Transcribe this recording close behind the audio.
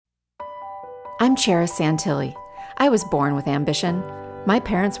I'm Cheris Santilli. I was born with ambition. My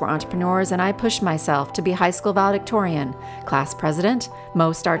parents were entrepreneurs, and I pushed myself to be high school valedictorian, class president,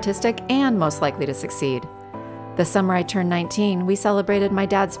 most artistic, and most likely to succeed. The summer I turned 19, we celebrated my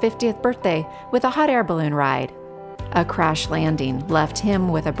dad's 50th birthday with a hot air balloon ride. A crash landing left him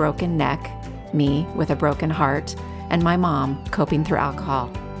with a broken neck, me with a broken heart, and my mom coping through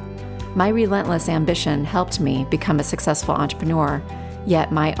alcohol. My relentless ambition helped me become a successful entrepreneur,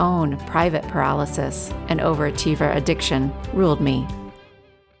 yet my own private paralysis and overachiever addiction ruled me.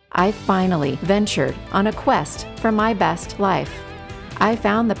 I finally ventured on a quest for my best life. I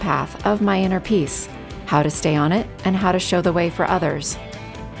found the path of my inner peace, how to stay on it, and how to show the way for others.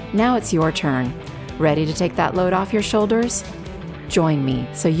 Now it's your turn. Ready to take that load off your shoulders? Join me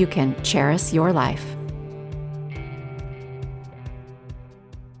so you can cherish your life.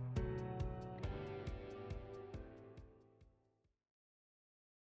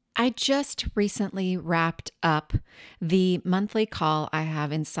 I just recently wrapped up the monthly call I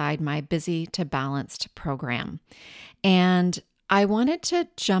have inside my Busy to Balanced program. And I wanted to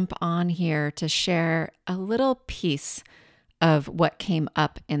jump on here to share a little piece of what came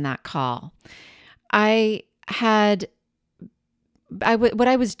up in that call. What I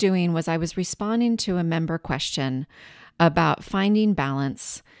was doing was I was responding to a member question about finding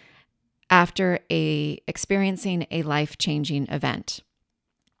balance after experiencing a life-changing event.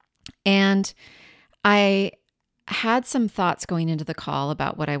 And I had some thoughts going into the call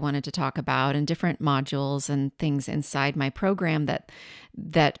about what I wanted to talk about and different modules and things inside my program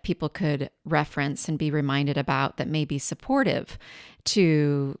that people could reference and be reminded about that may be supportive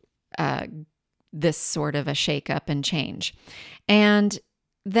to this sort of a shakeup and change. And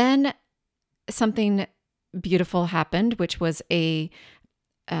then something beautiful happened, which was a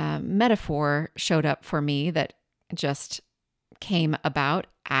metaphor showed up for me that just came about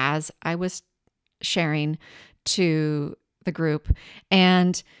as I was sharing to the group.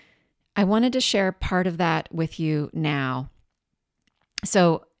 And I wanted to share part of that with you now.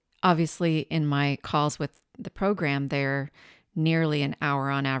 So obviously in my calls with the program, they're nearly an hour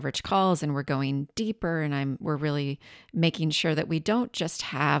on average calls, and we're going deeper, and we're really making sure that we don't just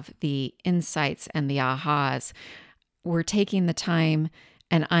have the insights and the ahas. We're taking the time,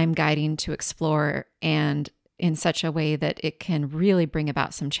 and I'm guiding to explore and in such a way that it can really bring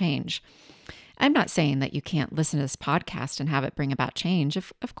about some change. I'm not saying that you can't listen to this podcast and have it bring about change.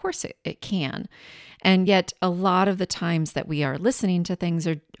 Of course it can. And yet a lot of the times that we are listening to things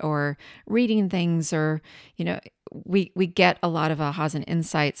or reading things or, we get a lot of ahas and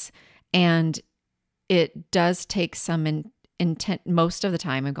insights, and it does take some intent, most of the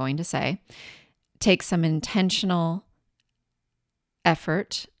time I'm going to say, take some intentional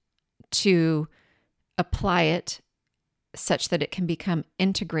effort to apply it such that it can become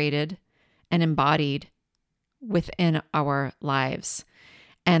integrated and embodied within our lives.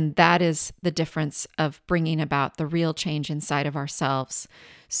 And that is the difference of bringing about the real change inside of ourselves.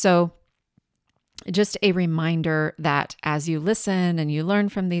 So just a reminder that as you listen and you learn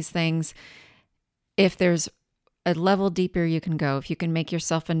from these things, if there's a level deeper you can go, if you can make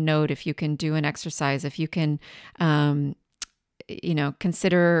yourself a note, if you can do an exercise, if you can,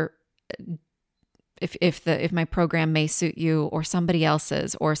 consider if my program may suit you or somebody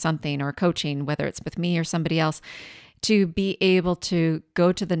else's or something, or coaching, whether it's with me or somebody else, to be able to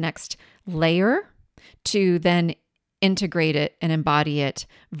go to the next layer to then integrate it and embody it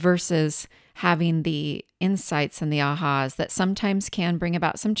versus having the insights and the ahas that sometimes can bring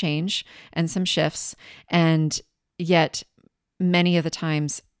about some change and some shifts. And yet many of the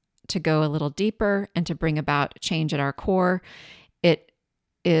times to go a little deeper and to bring about change at our core, it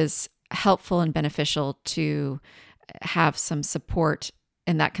is helpful and beneficial to have some support,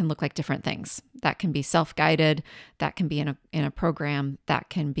 and that can look like different things. That can be self-guided, that can be in a program, that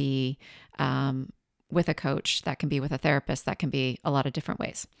can be with a coach, that can be with a therapist, that can be a lot of different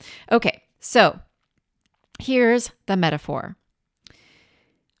ways. Okay, so here's the metaphor.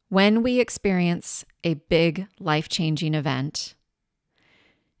 When we experience a big life-changing event,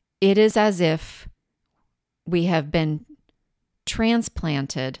 it is as if we have been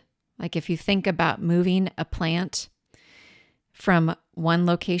transplanted. Like if you think about moving a plant from one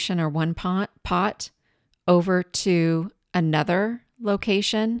location or one pot over to another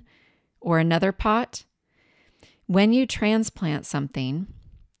location or another pot, when you transplant something,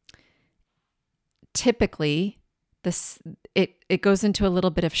 typically it goes into a little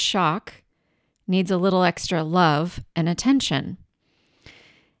bit of shock, needs a little extra love and attention.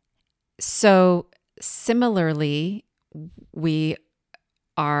 So similarly, we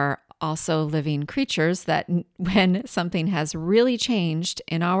are also living creatures that when something has really changed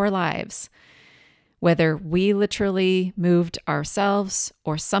in our lives, whether we literally moved ourselves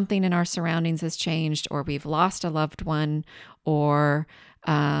or something in our surroundings has changed, or we've lost a loved one, or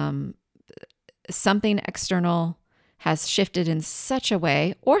something external has shifted in such a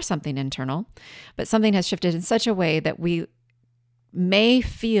way, or something internal, but something has shifted in such a way that we may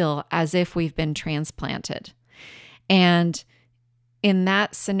feel as if we've been transplanted. And in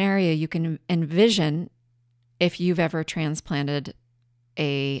that scenario, you can envision, if you've ever transplanted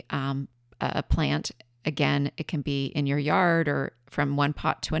a plant, again, it can be in your yard or from one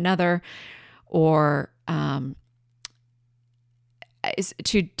pot to another, or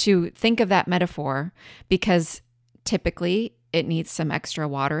to think of that metaphor, because typically it needs some extra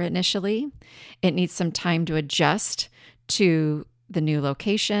water initially. It needs some time to adjust to the new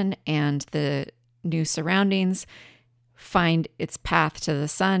location and the new surroundings, find its path to the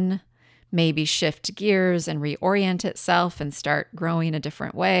sun, maybe shift gears and reorient itself and start growing a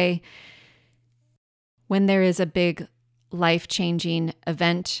different way. When there is a big life-changing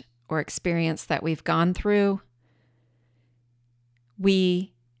event or experience that we've gone through,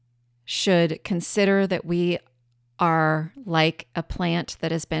 we should consider that we are like a plant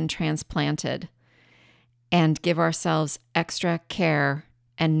that has been transplanted, and give ourselves extra care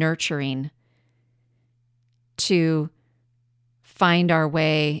and nurturing to find our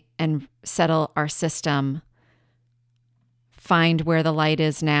way and settle our system, find where the light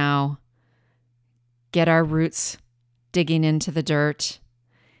is now, get our roots digging into the dirt,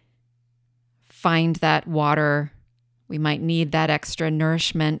 find that water. We might need that extra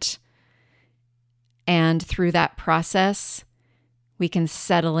nourishment. And through that process, we can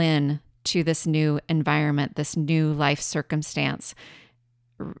settle in to this new environment, this new life circumstance,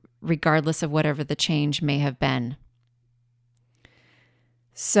 regardless of whatever the change may have been.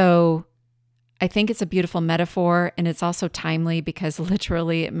 So I think it's a beautiful metaphor, and it's also timely because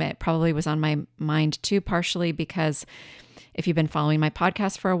literally it probably was on my mind too, partially because if you've been following my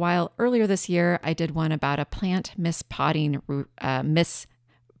podcast for a while, earlier this year, I did one about a plant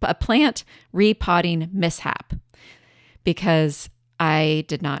plant repotting mishap, because I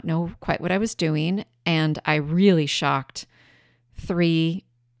did not know quite what I was doing, and I really shocked 3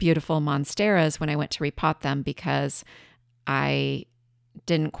 beautiful monsteras when I went to repot them, because I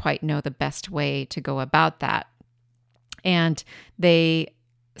didn't quite know the best way to go about that. And they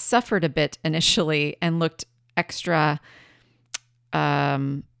suffered a bit initially and looked extra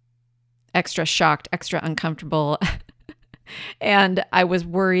shocked, extra uncomfortable. And I was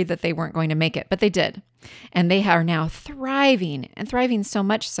worried that they weren't going to make it, but they did. And they are now thriving, and thriving so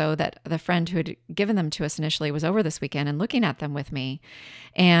much so that the friend who had given them to us initially was over this weekend and looking at them with me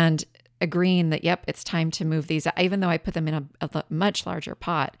and agreeing that, yep, it's time to move these. Even though I put them in a much larger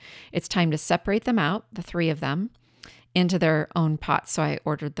pot, it's time to separate them out, the 3 of them, into their own pots. So I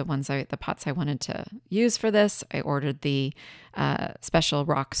ordered the pots I wanted to use for this. I ordered the special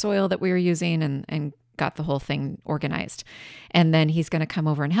rock soil that we were using, and got the whole thing organized. And then he's going to come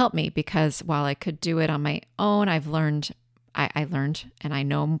over and help me, because while I could do it on my own, I learned and I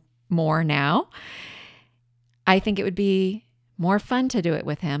know more now. I think it would be more fun to do it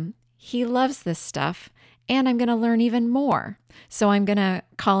with him. He loves this stuff, and I'm going to learn even more. So I'm going to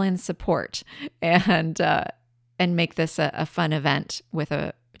call in support and make this a fun event with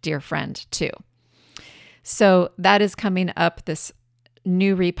a dear friend too. So that is coming up, this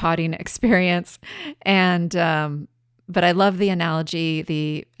new repotting experience. And but I love the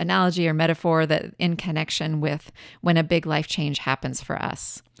analogy or metaphor that in connection with when a big life change happens for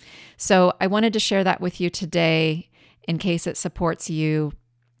us. So I wanted to share that with you today in case it supports you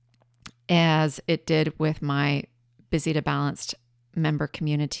as it did with my Busy to Balanced member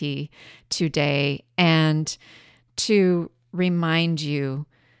community today, and to remind you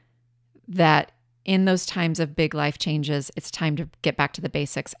that in those times of big life changes, it's time to get back to the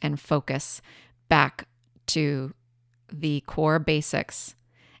basics and focus back to the core basics,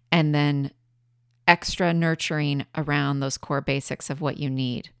 and then extra nurturing around those core basics of what you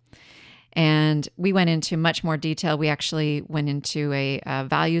need. And we went into much more detail. We actually went into a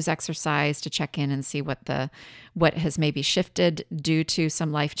values exercise to check in and see what has maybe shifted due to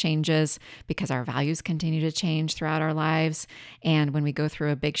some life changes, because our values continue to change throughout our lives. And when we go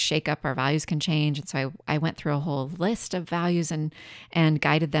through a big shakeup, our values can change. And so I went through a whole list of values and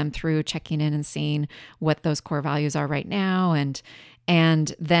guided them through checking in and seeing what those core values are right now.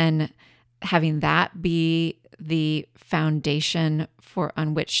 And then having that be the foundation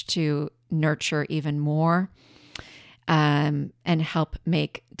on which to nurture even more, and help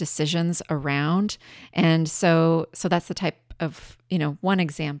make decisions around. And so that's the type of, one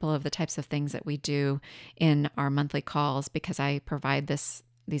example of the types of things that we do in our monthly calls, because I provide this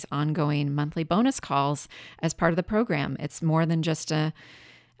these ongoing monthly bonus calls as part of the program. It's more than just a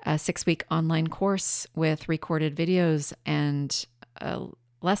 6-week online course with recorded videos and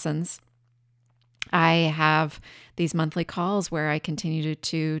lessons. I have these monthly calls where I continue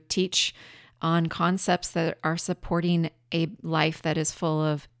to teach on concepts that are supporting a life that is full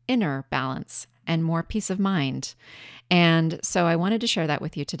of inner balance and more peace of mind. And so I wanted to share that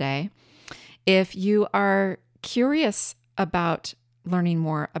with you today. If you are curious about learning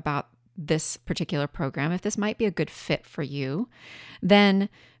more about this particular program, if this might be a good fit for you, then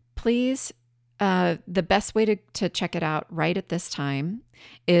please, the best way to check it out right at this time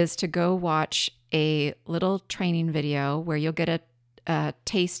is to go watch a little training video where you'll get a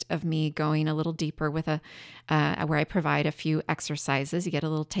taste of me going a little deeper with where I provide a few exercises. You get a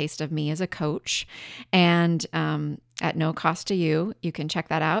little taste of me as a coach, and at no cost to you. You can check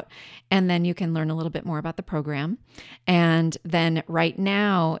that out, and then you can learn a little bit more about the program. And then right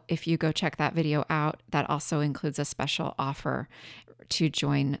now, if you go check that video out, that also includes a special offer to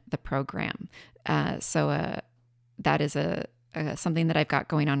join the program. So that is something that I've got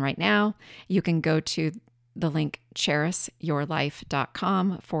going on right now. You can go to the link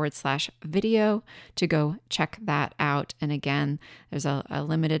cherishyourlife.com/video to go check that out. And again, there's a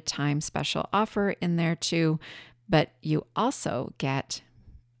limited time special offer in there too, but you also get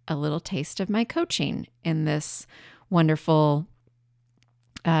a little taste of my coaching in this wonderful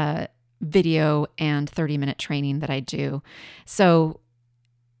video and 30-minute training that I do. So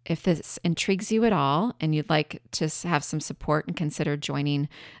if this intrigues you at all and you'd like to have some support and consider joining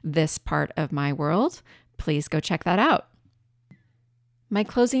this part of my world, please go check that out. My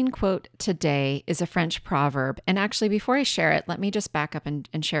closing quote today is a French proverb. And actually, before I share it, let me just back up and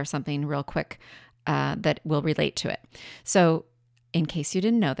share something real quick that will relate to it. So in case you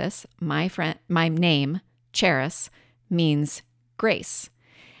didn't know this, my name, Charis, means grace.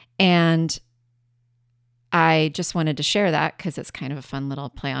 And I just wanted to share that because it's kind of a fun little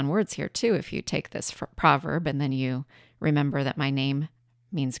play on words here too. If you take this proverb and then you remember that my name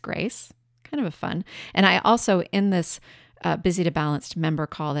means grace, kind of a fun. And I also, in this Busy to Balanced member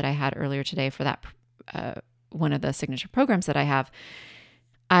call that I had earlier today for that one of the signature programs that I have,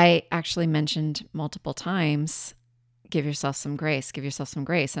 I actually mentioned multiple times, give yourself some grace, give yourself some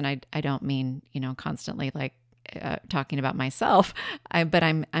grace. And I don't mean, constantly like talking about myself, but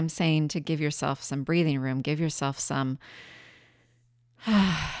I'm saying to give yourself some breathing room, give yourself some,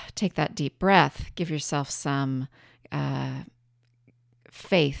 take that deep breath, give yourself some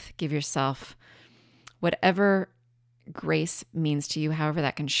faith, give yourself whatever grace means to you, however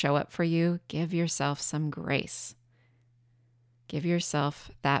that can show up for you, give yourself some grace. Give yourself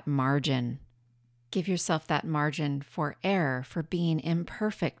that margin. Give yourself that margin for error, for being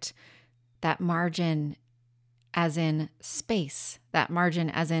imperfect, that margin as in space, that margin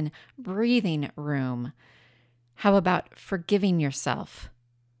as in breathing room. How about forgiving yourself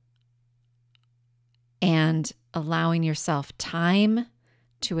and allowing yourself time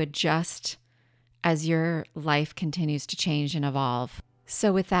to adjust as your life continues to change and evolve?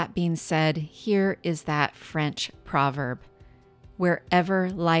 So with that being said, here is that French proverb: wherever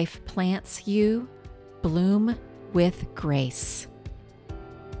life plants you, bloom with grace.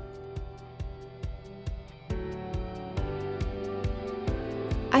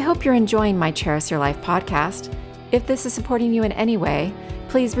 I hope you're enjoying my Cherish Your Life podcast. If this is supporting you in any way,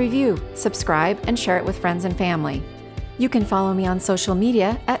 please review, subscribe, and share it with friends and family. You can follow me on social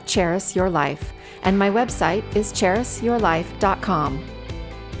media at Cherish Your Life, and my website is cherishyourlife.com.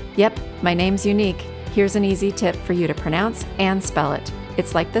 Yep, my name's unique. Here's an easy tip for you to pronounce and spell it.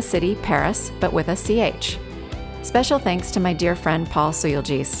 It's like the city Paris, but with a CH. Special thanks to my dear friend Paul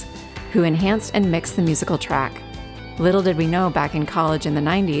Suyelgis, who enhanced and mixed the musical track. Little did we know back in college in the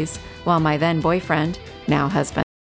 90s, while my then boyfriend, now husband,